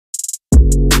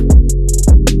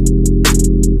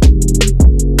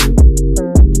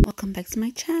back to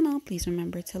my channel. Please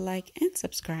remember to like and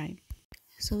subscribe.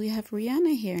 So we have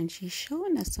Rihanna here and she's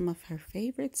showing us some of her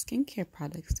favorite skincare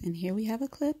products. And here we have a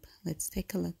clip. Let's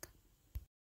take a look.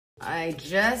 I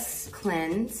just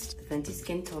cleansed Fenty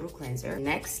Skin Total Cleanser.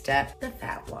 Next step, the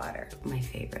fat water, my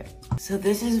favorite. So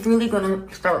this is really gonna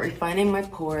start refining my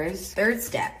pores. Third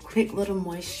step, quick little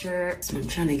moisture. So I'm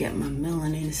trying to get my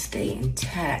melanin to stay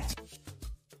intact.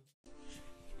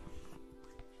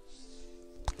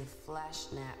 The Flash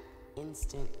Snap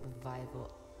Instant Revival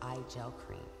Eye Gel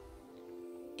Cream.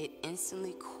 It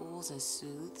instantly cools and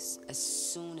soothes as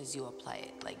soon as you apply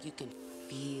it. Like you can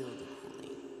feel the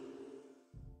cooling.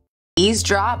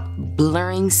 Eavesdrop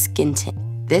Blurring Skin Tint.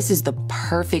 This is the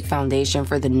perfect foundation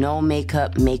for the no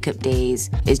makeup days.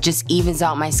 It just evens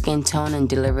out my skin tone and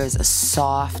delivers a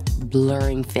soft,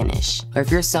 blurring finish. Or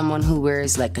if you're someone who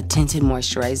wears like a tinted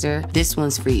moisturizer, this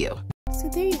one's for you. So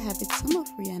there you have it, some of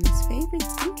Rihanna's favorite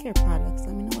skincare products.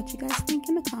 Let me know what you guys think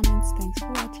in the comments. Thanks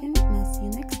for watching and I'll see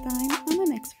you next time.